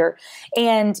communicator.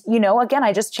 And, again,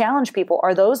 I just challenge people.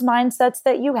 Are those mindsets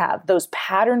that you have, those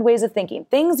patterned ways of thinking,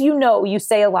 things you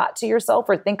say a lot to yourself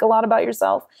or think a lot about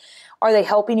yourself, are they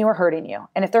helping you or hurting you?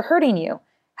 And if they're hurting you,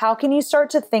 how can you start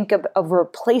to think of a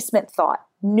replacement thought,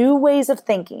 new ways of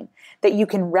thinking that you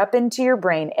can rep into your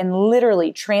brain and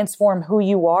literally transform who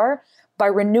you are by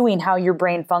renewing how your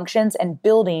brain functions and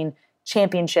building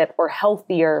championship or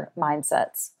healthier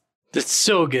mindsets? That's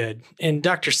so good. And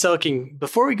Dr. Selking,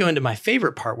 before we go into my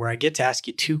favorite part where I get to ask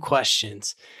you 2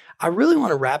 questions, I really want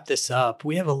to wrap this up.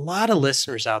 We have a lot of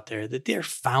listeners out there that they're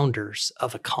founders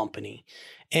of a company.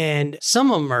 And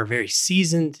some of them are very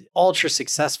seasoned, ultra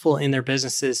successful in their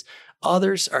businesses.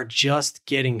 Others are just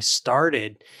getting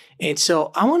started. And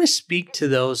so I want to speak to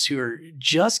those who are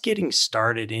just getting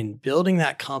started in building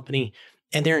that company,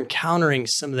 and they're encountering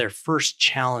some of their first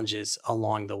challenges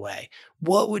along the way.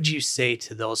 What would you say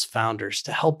to those founders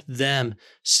to help them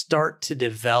start to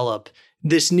develop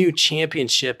this new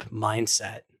championship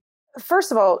mindset?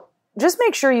 First of all, just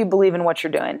make sure you believe in what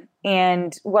you're doing.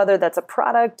 And whether that's a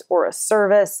product or a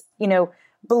service,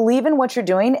 believe in what you're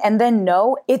doing, and then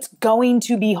know it's going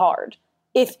to be hard.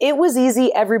 If it was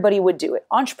easy, everybody would do it.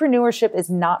 Entrepreneurship is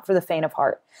not for the faint of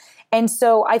heart. And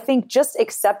so I think just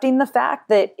accepting the fact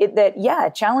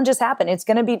that challenges happen. It's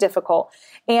going to be difficult.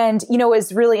 And,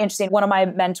 it's really interesting. One of my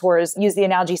mentors used the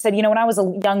analogy, said, when I was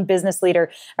a young business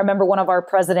leader, I remember one of our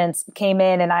presidents came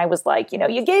in and I was like,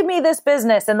 you gave me this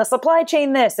business and the supply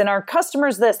chain this and our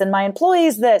customers this and my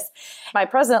employees this. My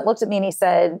president looked at me and he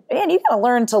said, man, you got to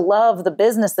learn to love the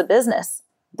business,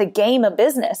 the game of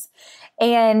business.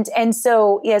 And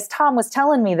so as Tom was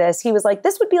telling me this, he was like,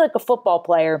 this would be like a football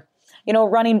player,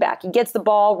 running back. He gets the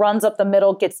ball, runs up the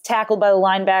middle, gets tackled by the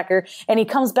linebacker, and he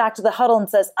comes back to the huddle and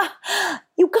says,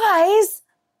 you guys,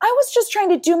 I was just trying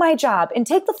to do my job and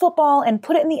take the football and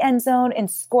put it in the end zone and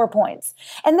score points.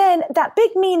 And then that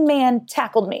big mean man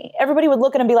tackled me. Everybody would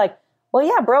look at him and be like, well,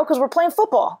 yeah, bro, because we're playing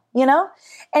football,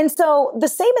 And so the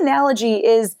same analogy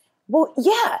is, well,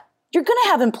 yeah, you're going to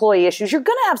have employee issues. You're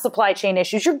going to have supply chain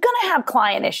issues. You're going to have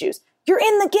client issues. You're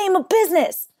in the game of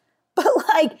business. But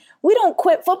we don't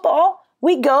quit football.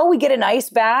 We go, we get an ice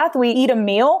bath, we eat a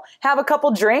meal, have a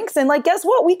couple drinks, and guess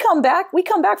what? We come back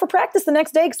for practice the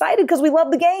next day excited because we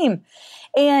love the game.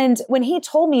 And when he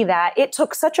told me that, it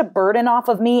took such a burden off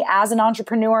of me as an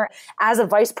entrepreneur, as a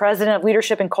vice president of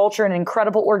leadership and culture in an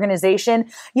incredible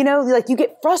organization. You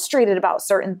get frustrated about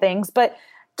certain things, but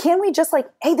can we just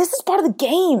hey, this is part of the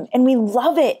game and we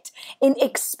love it, and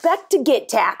expect to get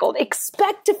tackled,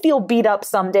 expect to feel beat up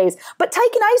some days, but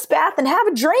take an ice bath and have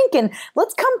a drink and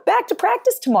let's come back to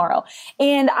practice tomorrow.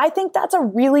 And I think that's a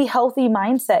really healthy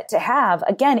mindset to have,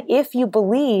 again, if you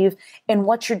believe in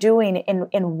what you're doing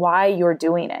and why you're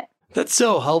doing it. That's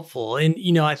so helpful. And,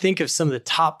 I think of some of the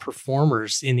top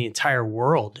performers in the entire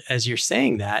world as you're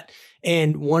saying that.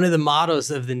 And one of the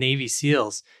mottos of the Navy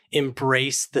SEALs,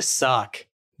 embrace the suck.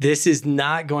 This is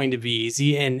not going to be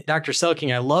easy. And Dr.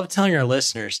 Selking, I love telling our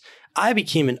listeners, I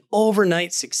became an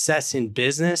overnight success in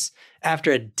business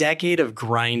after a decade of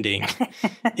grinding.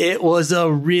 It was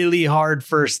a really hard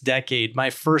first decade. My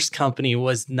first company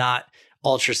was not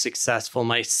ultra successful.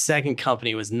 My second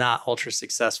company was not ultra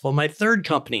successful. My third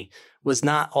company was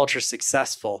not ultra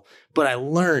successful, but I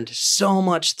learned so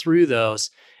much through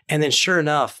those. And then sure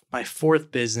enough, my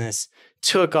fourth business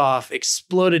took off,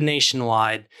 exploded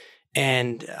nationwide,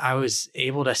 and I was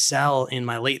able to sell in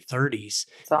my late 30s.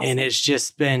 Awesome. And it's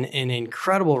just been an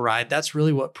incredible ride. That's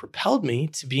really what propelled me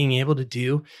to being able to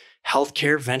do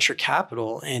healthcare venture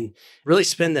capital and really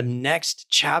spend the next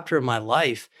chapter of my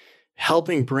life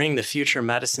helping bring the future of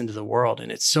medicine to the world.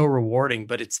 And it's so rewarding,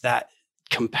 but it's that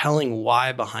compelling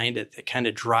why behind it that kind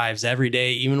of drives every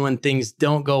day, even when things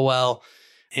don't go well.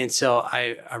 And so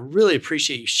I really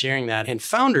appreciate you sharing that. And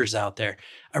founders out there,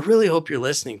 I really hope you're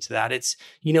listening to that. It's,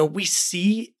 we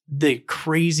see the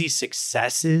crazy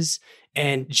successes.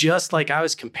 And just like I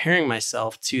was comparing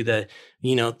myself to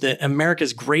the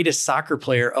America's greatest soccer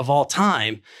player of all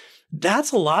time,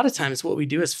 that's a lot of times what we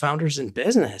do as founders in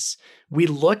business. We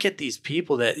look at these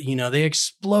people that, they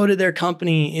exploded their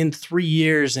company in 3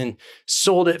 years and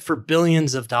sold it for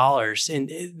billions of dollars.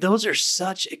 And those are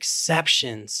such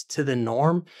exceptions to the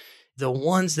norm. The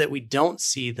ones that we don't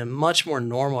see, the much more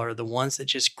normal, are the ones that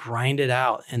just grind it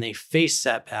out and they face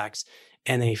setbacks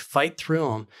and they fight through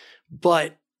them.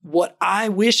 But what I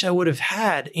wish I would have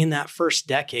had in that first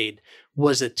decade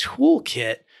was a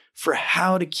toolkit for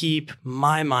how to keep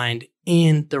my mind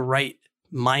in the right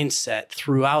mindset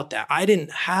throughout that. I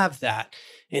didn't have that.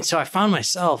 And so I found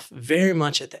myself very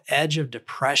much at the edge of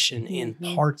depression in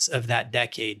parts of that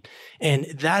decade. And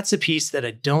that's a piece that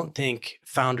I don't think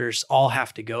founders all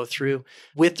have to go through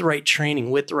with the right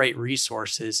training, with the right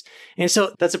resources. And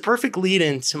so that's a perfect lead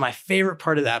into my favorite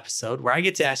part of the episode, where I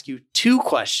get to ask you 2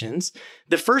 questions.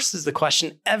 The first is the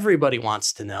question everybody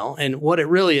wants to know. And what it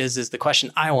really is the question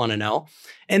I want to know.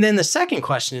 And then the second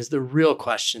question is the real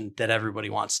question that everybody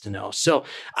wants to know. So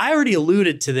I already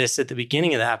alluded to this at the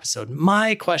beginning of the episode.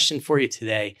 My question for you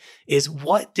today is,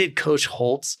 what did Coach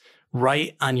Holtz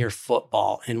write on your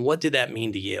football? And what did that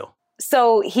mean to you?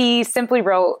 So he simply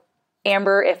wrote,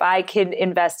 Amber, if I could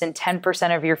invest in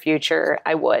 10% of your future,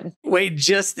 I would. Wait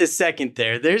just a second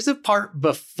there. There's a part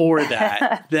before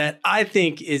that that I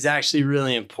think is actually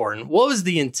really important. What was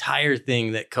the entire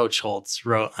thing that Coach Holtz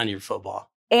wrote on your football?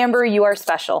 Amber, you are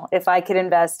special. If I could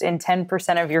invest in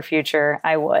 10% of your future,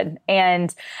 I would.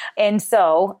 And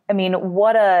so, I mean,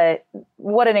 what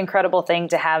an incredible thing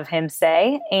to have him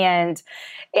say. And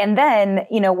then,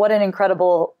 what an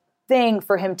incredible thing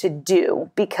for him to do,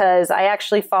 because I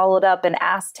actually followed up and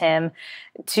asked him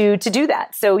to do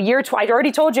that. So I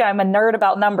already told you I'm a nerd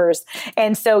about numbers.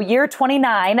 And so year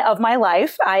 29 of my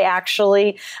life, I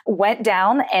actually went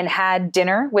down and had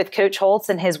dinner with Coach Holtz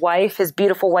and his wife, his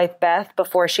beautiful wife, Beth,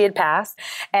 before she had passed.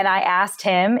 And I asked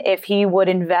him if he would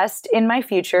invest in my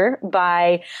future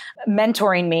by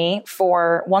mentoring me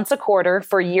for once a quarter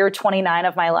for year 29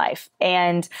 of my life.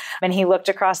 And he looked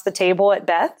across the table at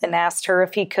Beth and asked her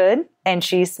if he could. And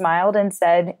she smiled and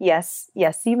said, yes,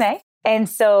 you may. And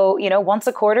so, once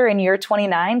a quarter in year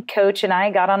 29, Coach and I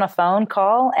got on a phone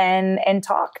call and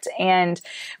talked. And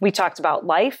we talked about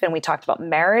life, and we talked about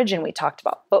marriage, and we talked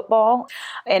about football.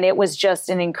 And it was just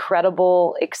an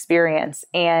incredible experience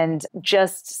and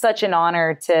just such an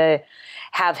honor to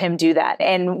have him do that.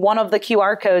 And one of the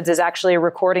QR codes is actually a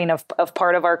recording of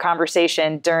part of our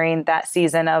conversation during that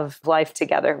season of life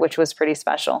together, which was pretty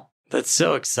special. That's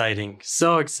so exciting.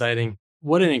 So exciting.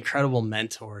 What an incredible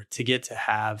mentor to get to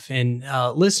have. And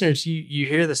listeners, you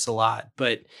hear this a lot,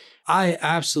 but I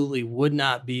absolutely would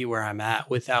not be where I'm at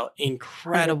without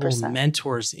incredible 100%.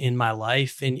 Mentors in my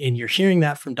life. And you're hearing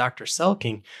that from Dr.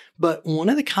 Selking. But one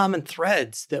of the common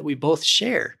threads that we both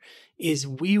share is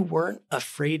we weren't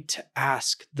afraid to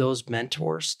ask those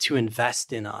mentors to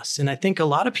invest in us. And I think a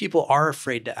lot of people are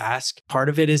afraid to ask. Part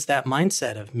of it is that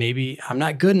mindset of maybe I'm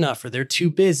not good enough, or they're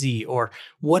too busy, or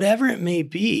whatever it may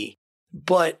be.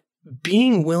 But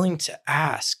being willing to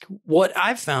ask, what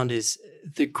I've found is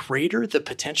the greater the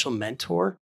potential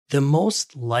mentor, the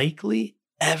most likely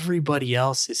everybody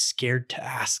else is scared to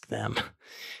ask them.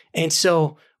 And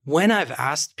so when I've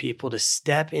asked people to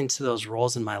step into those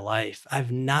roles in my life,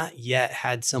 I've not yet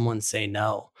had someone say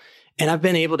no. And I've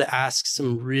been able to ask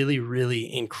some really,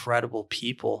 really incredible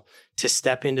people to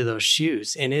step into those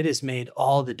shoes. And it has made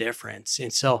all the difference.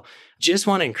 And so just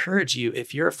want to encourage you,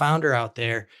 if you're a founder out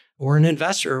there or an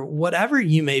investor, whatever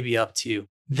you may be up to,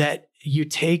 that you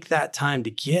take that time to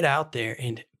get out there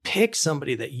and pick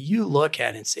somebody that you look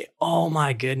at and say, oh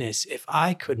my goodness, if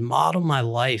I could model my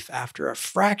life after a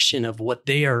fraction of what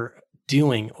they are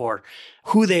doing or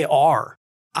who they are,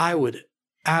 I would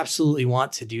absolutely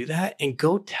want to do that and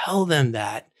go tell them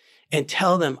that and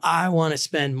tell them, I want to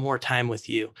spend more time with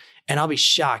you. And I'll be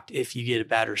shocked if you get a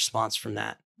bad response from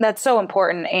that. That's so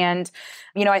important. And,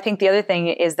 I think the other thing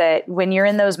is that when you're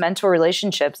in those mentor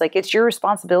relationships, like it's your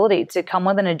responsibility to come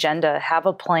with an agenda, have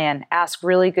a plan, ask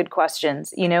really good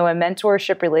questions. A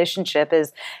mentorship relationship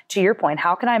is, to your point,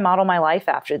 how can I model my life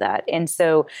after that? And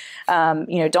so,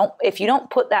 if you don't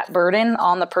put that burden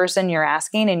on the person you're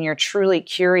asking and you're truly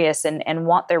curious and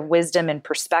want their wisdom and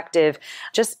perspective,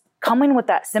 just coming with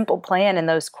that simple plan and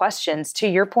those questions, to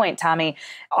your point, Tommy,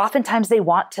 oftentimes they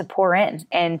want to pour in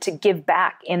and to give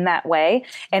back in that way.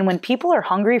 And when people are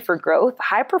hungry for growth,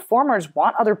 high performers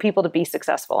want other people to be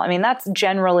successful. I mean, that's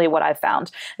generally what I've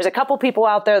found. There's a couple people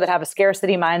out there that have a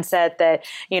scarcity mindset that,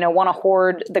 want to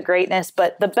hoard the greatness,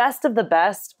 but the best of the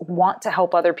best want to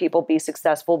help other people be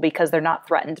successful because they're not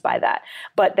threatened by that.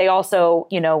 But they also,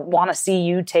 want to see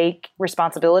you take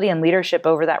responsibility and leadership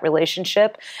over that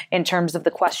relationship in terms of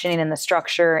the questioning and the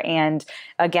structure. And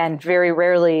again, very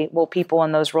rarely will people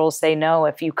in those roles say no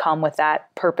if you come with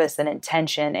that purpose and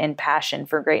intention and passion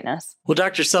for greatness. Well,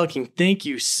 Dr. Selking, thank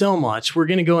you so much. We're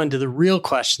going to go into the real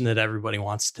question that everybody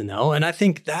wants to know. And I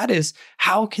think that is,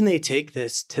 how can they take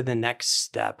this to the next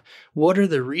step? What are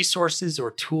the resources or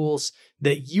tools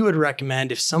that you would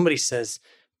recommend if somebody says,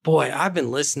 boy, I've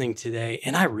been listening today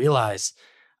and I realize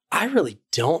I really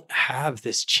don't have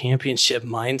this championship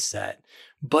mindset,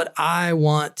 but I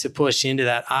want to push into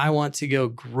that. I want to go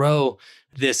grow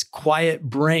this quiet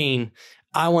brain.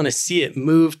 I want to see it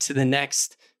move to the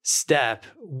next step.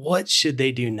 What should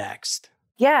they do next?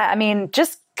 Yeah, I mean,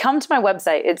 just come to my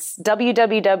website. It's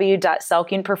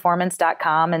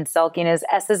www.selkingperformance.com, and Selking is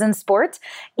S as in sport,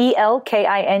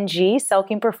 ELKING,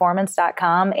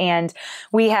 selkingperformance.com. And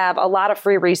we have a lot of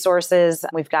free resources.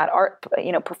 We've got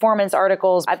performance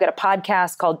articles. I've got a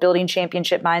podcast called Building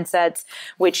Championship Mindsets,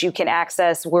 which you can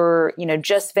access. We're,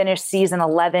 just finished season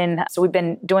 11. So we've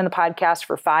been doing the podcast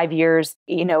for 5 years.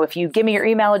 If you give me your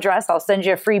email address, I'll send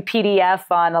you a free PDF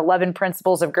on 11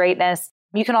 principles of greatness.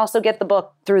 You can also get the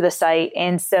book through the site.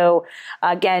 And so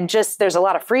again, there's a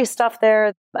lot of free stuff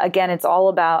there. Again, it's all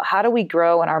about how do we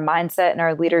grow in our mindset and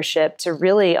our leadership to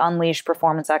really unleash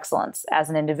performance excellence as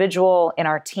an individual, in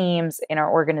our teams, in our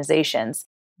organizations.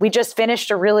 We just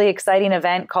finished a really exciting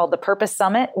event called the Purpose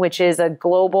Summit, which is a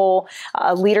global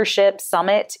leadership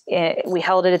summit. We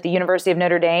held it at the University of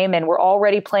Notre Dame, and we're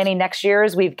already planning next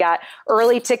year's. We've got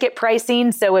early ticket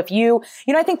pricing. So if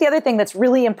I think the other thing that's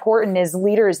really important as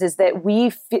leaders is that we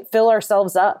fill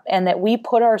ourselves up and that we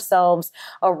put ourselves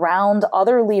around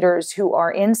other leaders who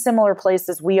are in similar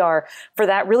places we are for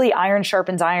that really iron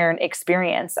sharpens iron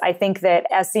experience. I think that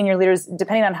as senior leaders,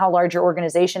 depending on how large your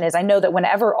organization is, I know that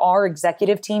whenever our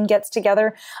executive team gets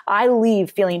together, I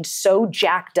leave feeling so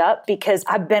jacked up because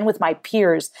I've been with my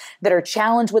peers that are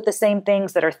challenged with the same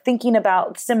things, that are thinking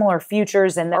about similar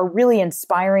futures and are really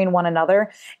inspiring one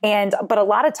another. But a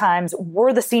lot of times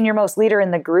we're the senior most leader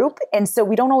in the group. And so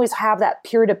we don't always have that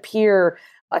peer-to-peer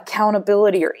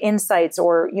accountability or insights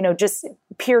or, just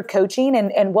peer coaching.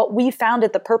 And what we found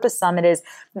at the Purpose Summit is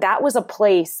that was a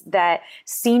place that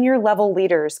senior level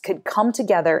leaders could come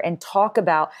together and talk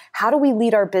about how do we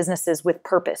lead our businesses with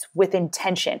purpose, with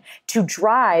intention, to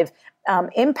drive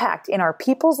impact in our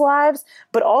people's lives,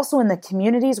 but also in the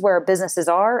communities where our businesses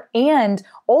are, and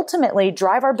ultimately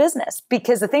drive our business.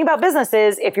 Because the thing about business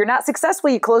is if you're not successful,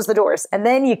 you close the doors and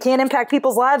then you can't impact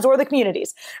people's lives or the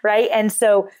communities, right? And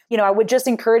so, I would just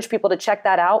encourage people to check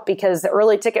that out because the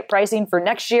early ticket pricing for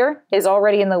next year is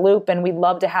already in the loop, and we'd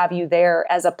love to have you there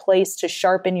as a place to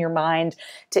sharpen your mind,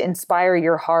 to inspire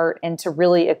your heart, and to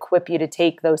really equip you to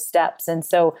take those steps. And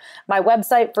so my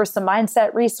website for some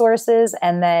mindset resources,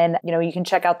 and then, you can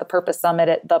check out the Purpose Summit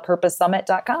at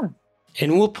thepurposesummit.com.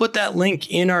 And we'll put that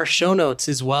link in our show notes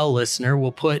as well, listener.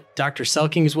 We'll put Dr.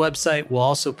 Selking's website. We'll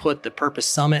also put the Purpose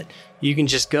Summit. You can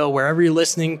just go wherever you're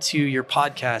listening to your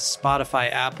podcast, Spotify,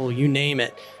 Apple, you name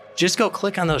it. Just go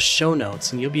click on those show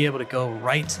notes and you'll be able to go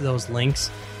right to those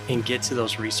links and get to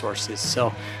those resources.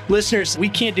 So listeners, we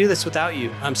can't do this without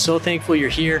you. I'm so thankful you're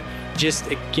here.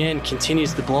 Just again,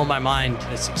 continues to blow my mind,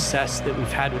 the success that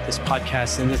we've had with this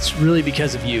podcast. And it's really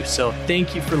because of you. So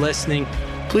thank you for listening.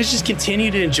 Please just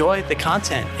continue to enjoy the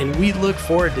content. And we look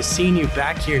forward to seeing you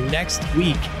back here next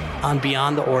week on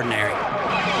Beyond the Ordinary.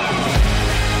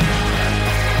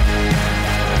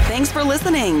 Thanks for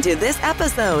listening to this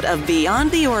episode of Beyond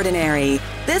the Ordinary.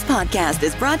 This podcast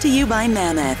is brought to you by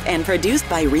Mammoth and produced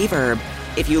by Reverb.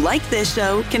 If you liked this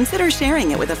show, consider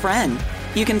sharing it with a friend.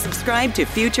 You can subscribe to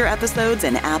future episodes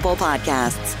in Apple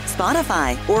Podcasts,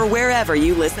 Spotify, or wherever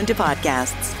you listen to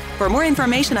podcasts. For more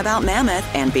information about Mammoth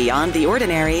and Beyond the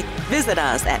Ordinary, visit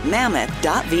us at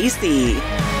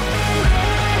mammoth.vc.